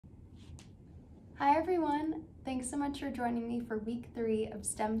Hi everyone! Thanks so much for joining me for week 3 of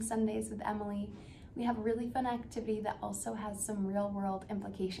STEM Sundays with Emily. We have a really fun activity that also has some real-world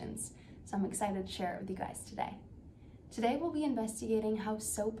implications, so I'm excited to share it with you guys today. Today we'll be investigating how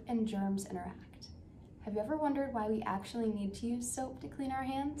soap and germs interact. Have you ever wondered why we actually need to use soap to clean our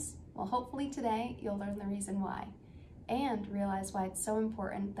hands? Well, hopefully today you'll learn the reason why, and realize why it's so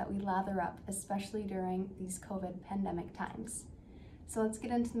important that we lather up, especially during these COVID pandemic times. So let's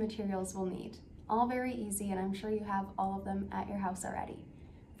get into the materials we'll need. All very easy, and I'm sure you have all of them at your house already.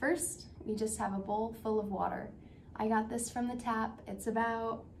 First, we just have a bowl full of water. I got this from the tap. It's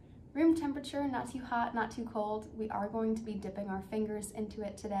about room temperature, not too hot, not too cold. We are going to be dipping our fingers into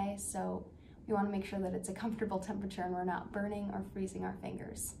it today, so we want to make sure that it's a comfortable temperature and we're not burning or freezing our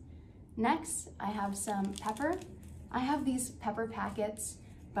fingers. Next, I have some pepper. I have these pepper packets,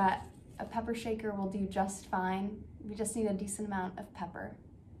 but a pepper shaker will do just fine. We just need a decent amount of pepper.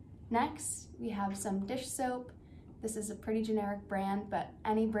 Next, we have some dish soap. This is a pretty generic brand, but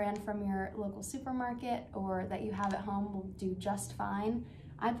any brand from your local supermarket or that you have at home will do just fine.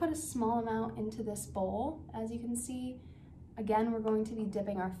 I put a small amount into this bowl, as you can see. Again, we're going to be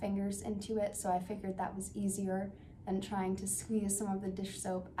dipping our fingers into it, so I figured that was easier than trying to squeeze some of the dish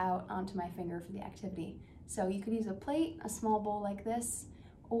soap out onto my finger for the activity. So you could use a plate, a small bowl like this,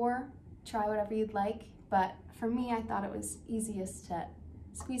 or try whatever you'd like, but for me, I thought it was easiest to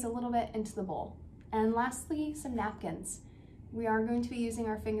squeeze a little bit into the bowl. And lastly, some napkins. We are going to be using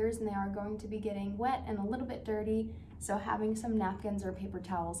our fingers and they are going to be getting wet and a little bit dirty, so having some napkins or paper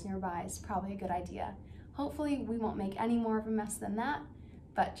towels nearby is probably a good idea. Hopefully we won't make any more of a mess than that,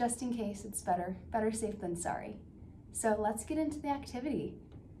 but just in case, it's better safe than sorry. So let's get into the activity.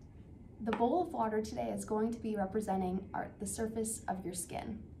 The bowl of water today is going to be representing the surface of your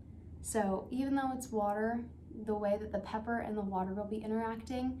skin. So even though it's water, the way that the pepper and the water will be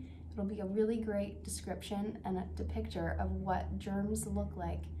interacting, it'll be a really great description and a depictor of what germs look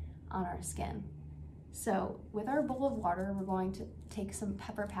like on our skin. So with our bowl of water, we're going to take some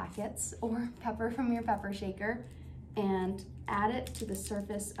pepper packets or pepper from your pepper shaker and add it to the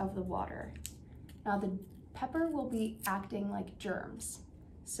surface of the water. Now the pepper will be acting like germs.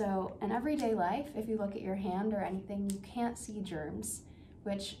 So in everyday life, if you look at your hand or anything, you can't see germs,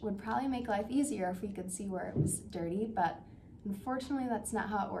 which would probably make life easier if we could see where it was dirty, but unfortunately that's not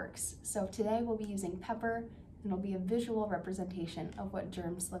how it works. So today we'll be using pepper, and it'll be a visual representation of what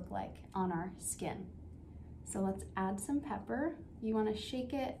germs look like on our skin. So let's add some pepper. You want to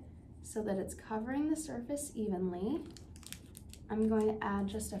shake it so that it's covering the surface evenly. I'm going to add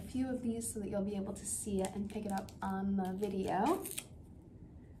just a few of these so that you'll be able to see it and pick it up on the video.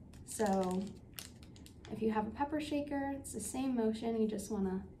 So if you have a pepper shaker, it's the same motion. You just want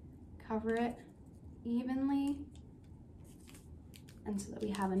to cover it evenly, and so that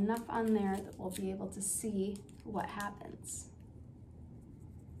we have enough on there that we'll be able to see what happens.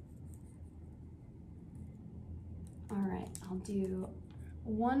 All right, I'll do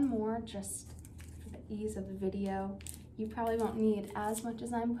one more just for the ease of the video. You probably won't need as much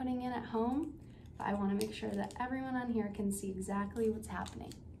as I'm putting in at home, but I want to make sure that everyone on here can see exactly what's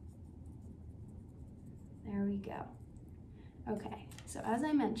happening. There we go. Okay, so as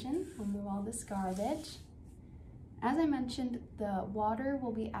I mentioned, we'll move all this garbage. As I mentioned, the water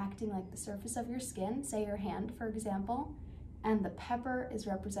will be acting like the surface of your skin, say your hand, for example, and the pepper is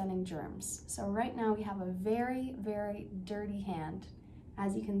representing germs. So right now we have a very, very dirty hand.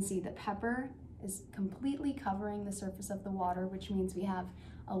 As you can see, the pepper is completely covering the surface of the water, which means we have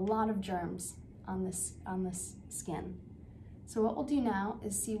a lot of germs on this skin. So what we'll do now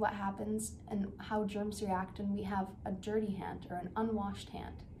is see what happens and how germs react when we have a dirty hand or an unwashed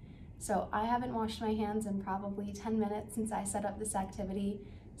hand. So I haven't washed my hands in probably 10 minutes since I set up this activity.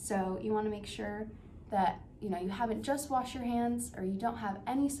 So you want to make sure that you haven't just washed your hands or you don't have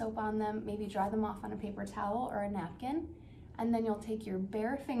any soap on them. Maybe dry them off on a paper towel or a napkin, and then you'll take your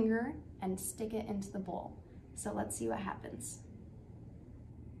bare finger and stick it into the bowl. So let's see what happens.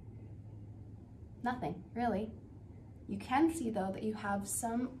 Nothing, really. You can see though that you have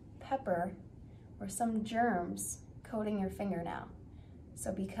some pepper or some germs coating your finger now.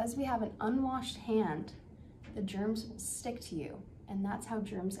 So because we have an unwashed hand, the germs will stick to you, and that's how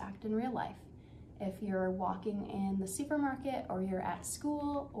germs act in real life. If you're walking in the supermarket or you're at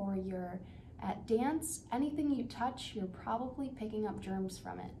school or you're at dance, anything you touch, you're probably picking up germs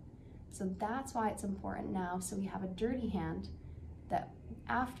from it. So that's why it's important now, so we have a dirty hand, that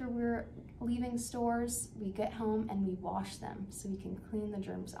after we're leaving stores, we get home and we wash them so we can clean the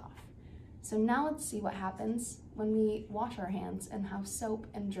germs off. So now let's see what happens when we wash our hands and how soap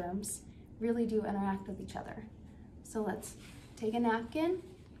and germs really do interact with each other. So let's take a napkin,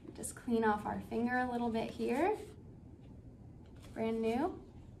 Just clean off our finger a little bit here. Brand new.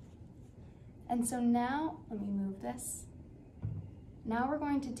 And so now, let me move this. Now we're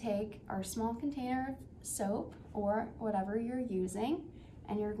going to take our small container of soap or whatever you're using,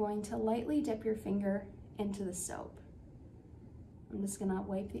 and you're going to lightly dip your finger into the soap. I'm just gonna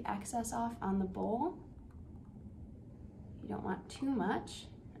wipe the excess off on the bowl. You don't want too much.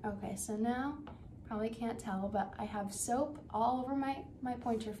 Okay, so now, probably can't tell, but I have soap all over my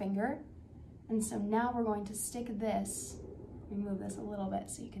pointer finger. And so now we're going to stick this, remove this a little bit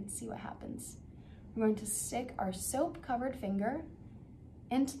so you can see what happens. We're going to stick our soap covered finger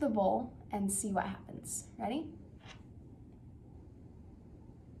into the bowl and see what happens. Ready?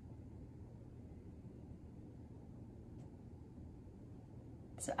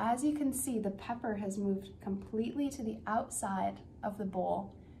 So as you can see, the pepper has moved completely to the outside of the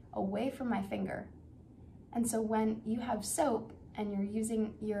bowl, away from my finger. And so when you have soap and you're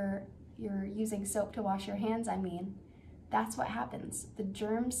using soap to wash your hands, that's what happens. The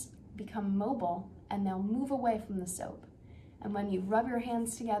germs become mobile and they'll move away from the soap. And when you rub your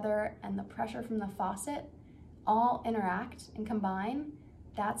hands together and the pressure from the faucet all interact and combine,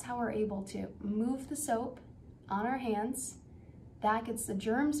 that's how we're able to move the soap on our hands. That gets the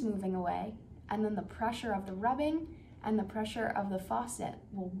germs moving away, and then the pressure of the rubbing and the pressure of the faucet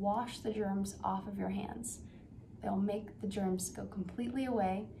will wash the germs off of your hands. They'll make the germs go completely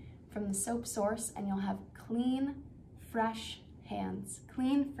away from the soap source, and you'll have clean, fresh hands,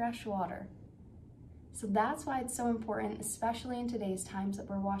 clean, fresh water. So that's why it's so important, especially in today's times that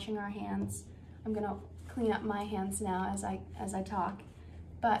we're washing our hands. I'm gonna clean up my hands now as I talk.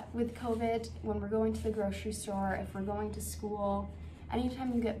 But with COVID, when we're going to the grocery store, if we're going to school,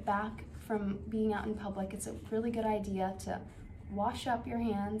 anytime you get back from being out in public, it's a really good idea to wash up your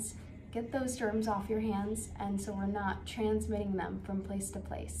hands, get those germs off your hands, and so we're not transmitting them from place to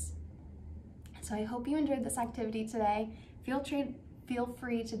place. So I hope you enjoyed this activity today. Feel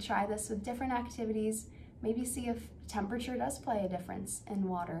free to try this with different activities. Maybe see if temperature does play a difference in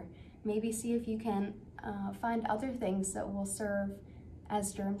water. Maybe see if you can find other things that will serve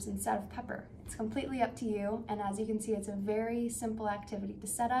as germs instead of pepper. It's completely up to you, and as you can see, it's a very simple activity to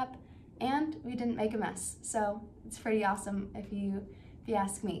set up, and we didn't make a mess, so it's pretty awesome if you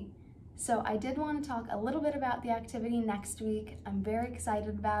ask me. So I did want to talk a little bit about the activity next week. I'm very excited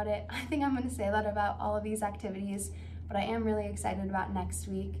about it. I think I'm going to say that about all of these activities, but I am really excited about next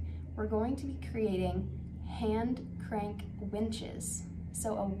week. We're going to be creating hand crank winches.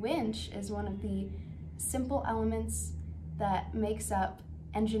 So a winch is one of the simple elements that makes up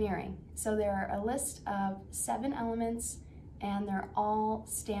engineering. So there are a list of 7 elements and they're all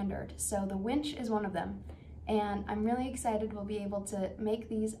standard. So the winch is one of them. And I'm really excited we'll be able to make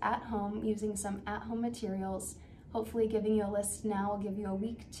these at home using some at-home materials. Hopefully giving you a list now will give you a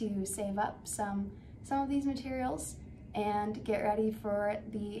week to save up some of these materials and get ready for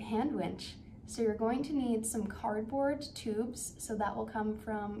the hand winch. So you're going to need some cardboard tubes, so that will come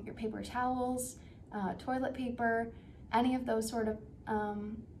from your paper towels, toilet paper, any of those sort of,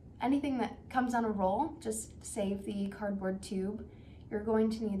 anything that comes on a roll, just save the cardboard tube. You're going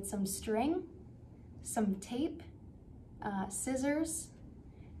to need some string, some tape, scissors,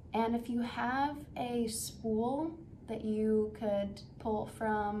 and if you have a spool that you could pull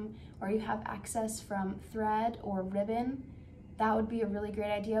from, or you have access from thread or ribbon, that would be a really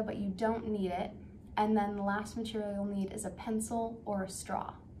great idea, but you don't need it. And then the last material you'll need is a pencil or a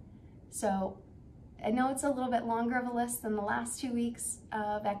straw. So I know it's a little bit longer of a list than the last 2 weeks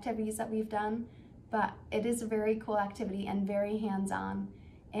of activities that we've done, but it is a very cool activity and very hands-on,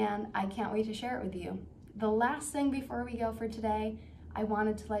 and I can't wait to share it with you. The last thing before we go for today, I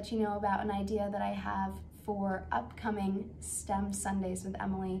wanted to let you know about an idea that I have for upcoming STEM Sundays with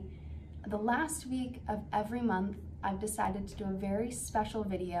Emily. The last week of every month, I've decided to do a very special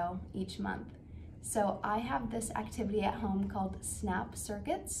video each month. So I have this activity at home called Snap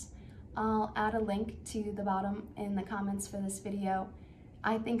Circuits. I'll add a link to the bottom in the comments for this video.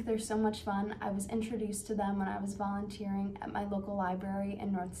 I think they're so much fun. I was introduced to them when I was volunteering at my local library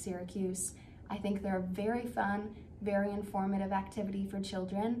in North Syracuse. I think they're a very fun, very informative activity for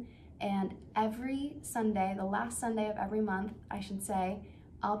children. And every Sunday, the last Sunday of every month, I should say,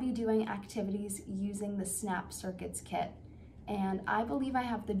 I'll be doing activities using the Snap Circuits kit. And I believe I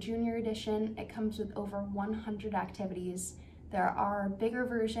have the junior edition. It comes with over 100 activities. There are bigger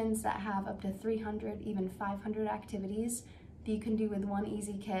versions that have up to 300, even 500 activities that you can do with one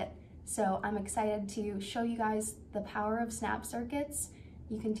easy kit. So I'm excited to show you guys the power of Snap Circuits.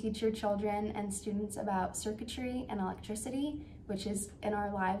 You can teach your children and students about circuitry and electricity, which is in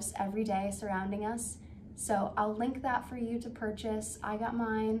our lives every day surrounding us. So I'll link that for you to purchase. I got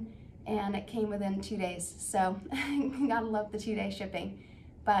mine and it came within 2 days. So gotta love the 2-day shipping.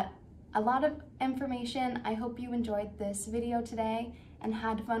 But a lot of information. I hope you enjoyed this video today and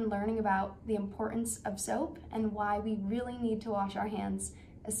had fun learning about the importance of soap and why we really need to wash our hands,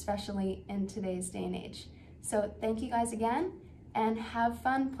 especially in today's day and age. So thank you guys again and have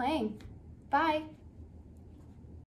fun playing. Bye.